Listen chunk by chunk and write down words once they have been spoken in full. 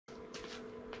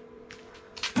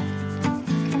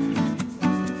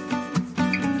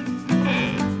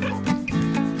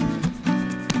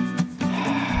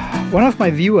One of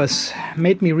my viewers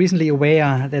made me recently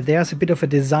aware that there's a bit of a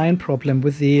design problem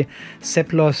with the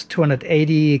Seplos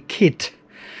 280 kit,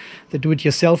 the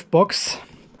do-it-yourself box.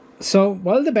 So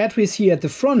while the batteries here at the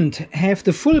front have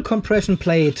the full compression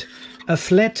plate, a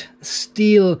flat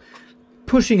steel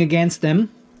pushing against them,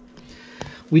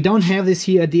 we don't have this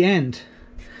here at the end.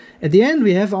 At the end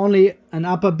we have only an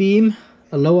upper beam,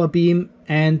 a lower beam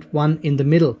and one in the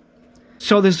middle.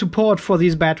 So the support for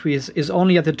these batteries is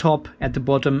only at the top, at the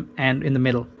bottom and in the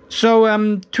middle.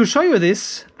 So to show you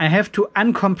this, I have to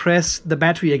uncompress the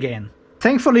battery again.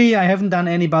 Thankfully I haven't done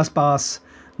any bus bars,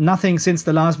 nothing since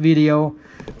the last video.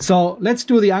 So let's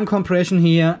do the uncompression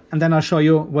here and then I'll show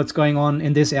you what's going on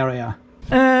in this area.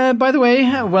 By the way,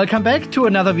 welcome back to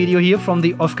another video here from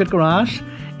the Off-Grid Garage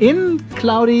in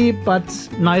cloudy but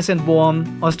nice and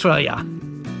warm Australia.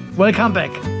 Welcome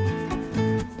back.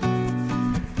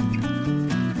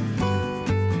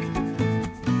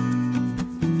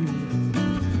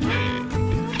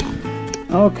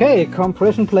 Okay,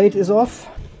 compression plate is off.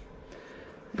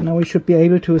 Now we should be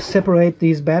able to separate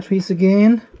these batteries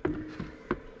again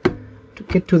to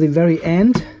get to the very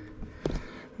end.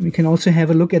 We can also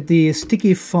have a look at the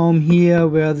sticky foam here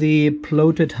where the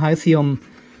bloated lithium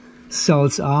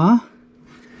cells are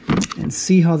and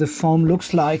see how the foam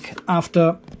looks like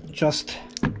after just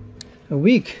a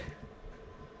week.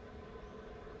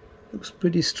 Looks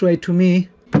pretty straight to me.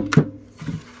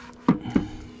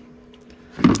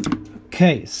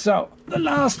 Okay, so the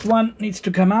last one needs to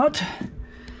come out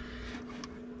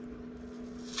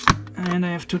and I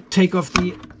have to take off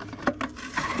the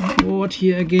board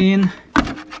here again.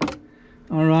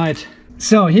 All right,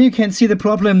 so here you can see the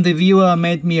problem the viewer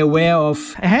made me aware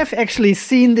of. I have actually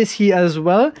seen this here as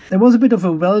well. There was a bit of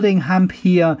a welding hump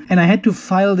here and I had to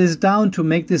file this down to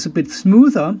make this a bit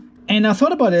smoother. And I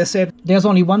thought about it, I said there's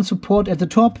only one support at the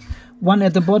top, one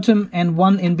at the bottom and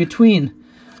one in between.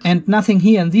 And nothing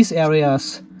here in these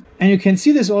areas. And you can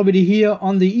see this already here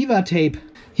on the EVA tape.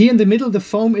 Here in the middle the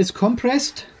foam is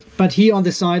compressed, but here on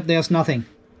the side there's nothing.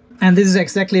 And this is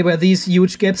exactly where these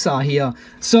huge gaps are here.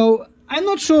 So I'm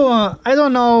not sure, I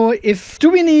don't know if,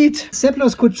 do we need,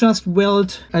 Seplos could just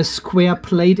weld a square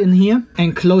plate in here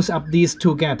and close up these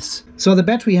two gaps. So the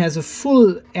battery has a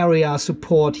full area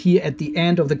support here at the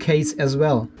end of the case as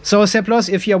well. So Seplos,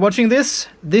 if you're watching this,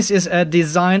 this is a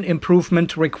design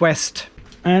improvement request.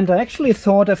 And I actually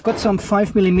thought I've got some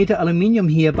 5mm aluminium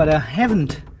here, but I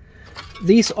haven't.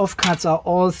 These offcuts are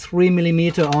all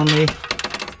 3mm only.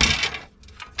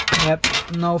 Yep,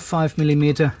 no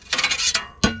 5mm.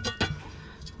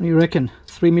 What do you reckon?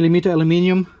 3mm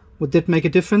aluminium, would that make a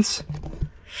difference?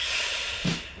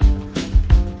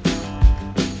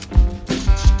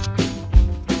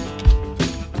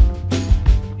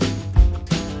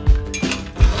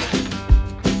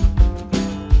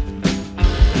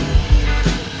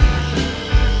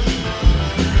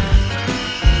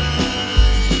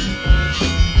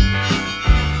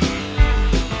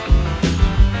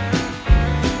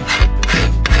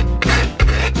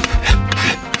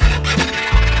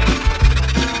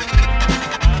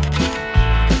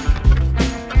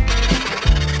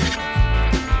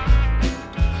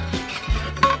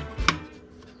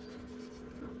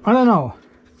 I don't know.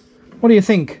 What do you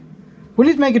think? Will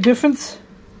it make a difference?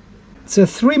 It's a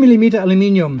 3mm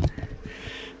aluminium.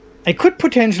 I could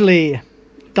potentially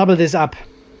double this up.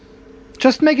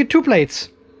 Just make it two plates.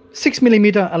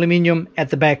 6mm aluminium at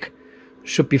the back.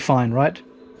 Should be fine, right?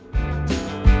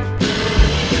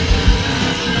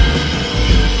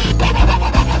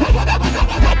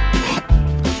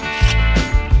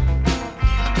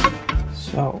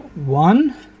 So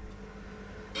 1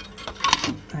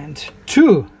 and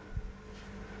 2.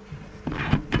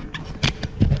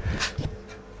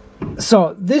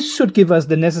 So this should give us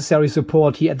the necessary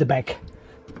support here at the back.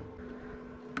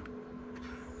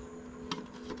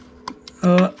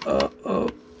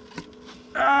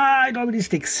 Ich glaube, die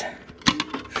Sticks.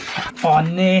 Oh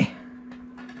nee.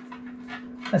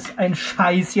 Das ist ein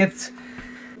Scheiß jetzt.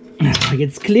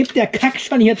 Jetzt klebt der Kack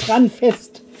schon hier dran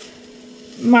fest.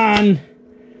 Mann.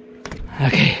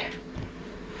 Okay.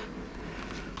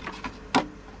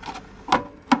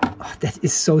 Oh, that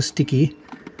is so sticky.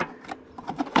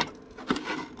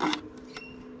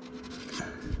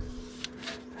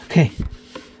 Okay,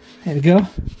 there we go.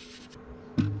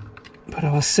 Put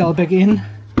our cell back in.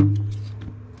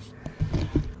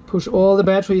 Push all the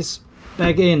batteries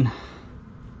back in.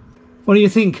 What do you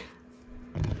think?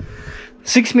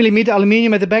 6mm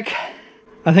aluminium at the back?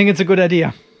 I think it's a good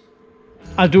idea.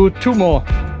 I'll do 2 more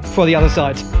for the other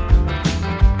side.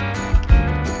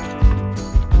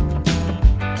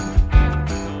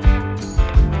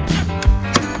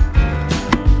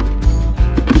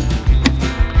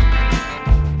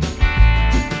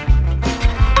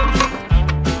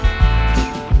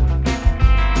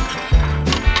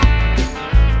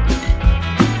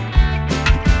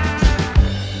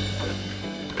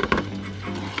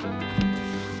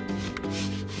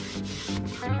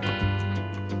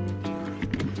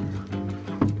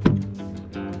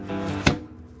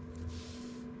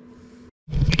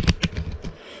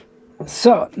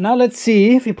 So now let's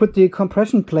see if we put the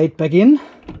compression plate back in.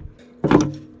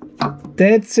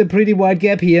 That's a pretty wide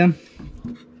gap here.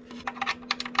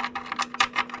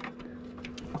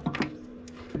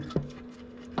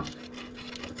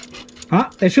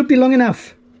 That should be long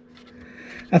enough.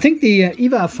 I think the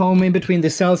EVA foam in between the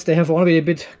cells, they have already a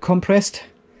bit compressed.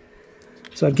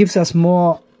 So it gives us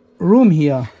more room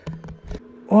here.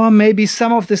 Or maybe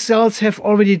some of the cells have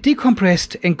already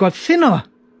decompressed and got thinner.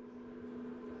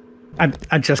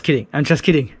 I'm just kidding. I'm just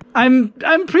kidding. I'm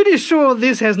pretty sure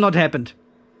this has not happened.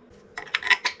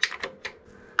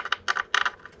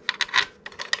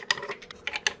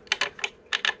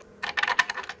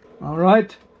 All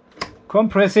right,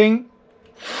 compressing.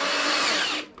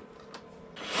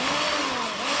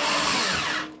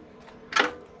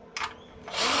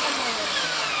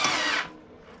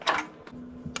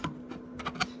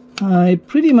 I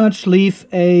pretty much leave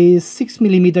a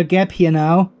 6mm gap here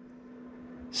now.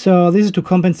 So this is to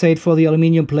compensate for the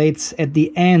aluminium plates at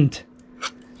the end.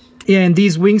 Yeah, and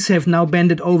these wings have now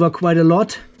bended over quite a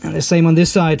lot. And the same on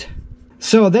this side.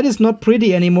 So that is not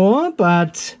pretty anymore,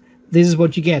 but this is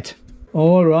what you get.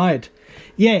 All right.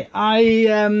 Yeah,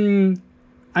 I'm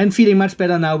feeling much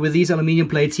better now with these aluminium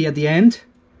plates here at the end.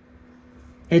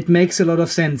 It makes a lot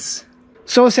of sense.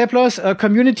 So Seplos, a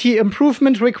community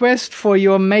improvement request for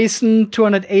your Mason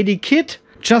 280 kit.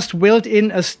 Just weld in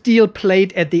a steel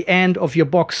plate at the end of your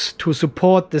box to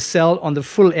support the cell on the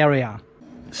full area.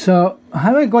 So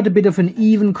how I got a bit of an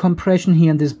even compression here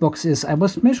in this box is I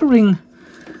was measuring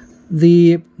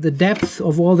the depth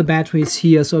of all the batteries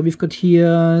here. So we've got here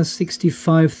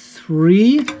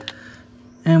 65.3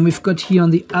 and we've got here on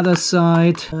the other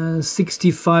side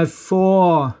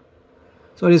 65.4.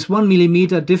 So there's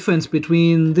 1mm difference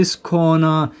between this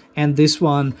corner and this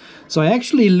one. So I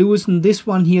actually loosened this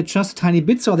one here just a tiny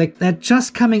bit, so they're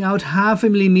just coming out 0.5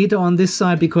 mm on this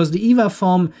side because the EVA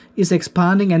foam is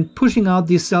expanding and pushing out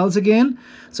these cells again.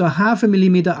 So 0.5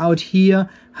 mm out here,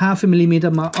 0.5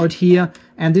 mm out here,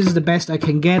 and this is the best I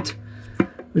can get.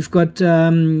 We've got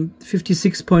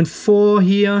 56.4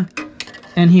 here,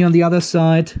 and here on the other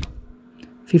side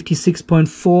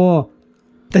 56.4.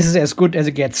 This is as good as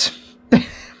it gets.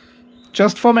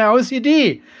 Just for my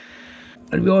OCD.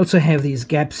 And we also have these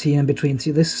gaps here in between.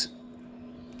 See, this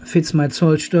fits my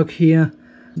Zollstock here.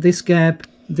 This gap,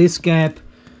 this gap,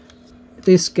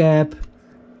 this gap.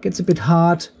 Gets a bit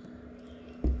hard.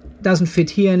 Doesn't fit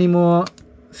here anymore.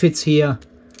 Fits here.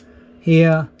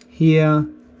 Here, here,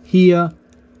 here.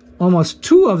 Almost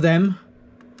 2 of them.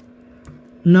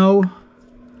 No.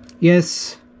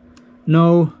 Yes.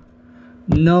 No.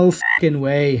 No fucking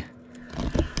way.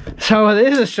 So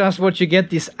this is just what you get,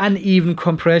 this uneven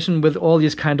compression with all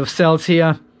these kind of cells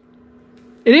here.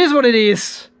 It is what it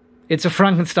is. It's a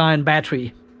Frankenstein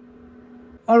battery.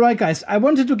 Alright guys, I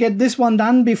wanted to get this one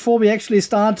done before we actually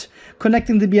start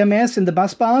connecting the BMS and the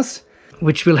bus bars,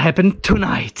 which will happen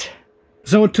tonight.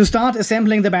 So to start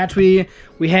assembling the battery,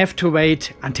 we have to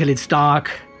wait until it's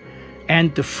dark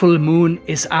and the full moon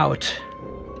is out.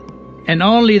 And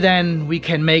only then we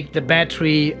can make the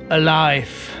battery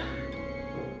alive.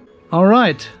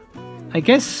 Alright, I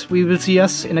guess we will see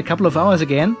us in a couple of hours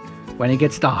again when it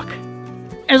gets dark.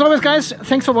 As always guys,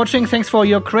 thanks for watching, thanks for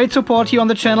your great support here on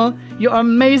the channel, your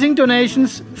amazing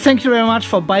donations, thank you very much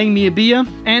for buying me a beer,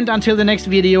 and until the next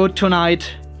video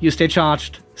tonight, you stay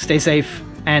charged, stay safe,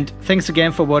 and thanks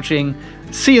again for watching.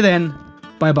 See you then,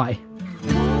 bye bye.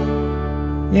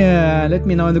 Yeah, let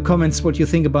me know in the comments what you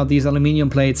think about these aluminium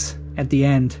plates at the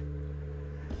end.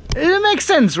 It makes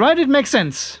sense, right? It makes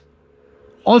sense.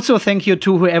 Also, thank you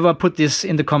to whoever put this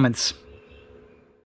in the comments.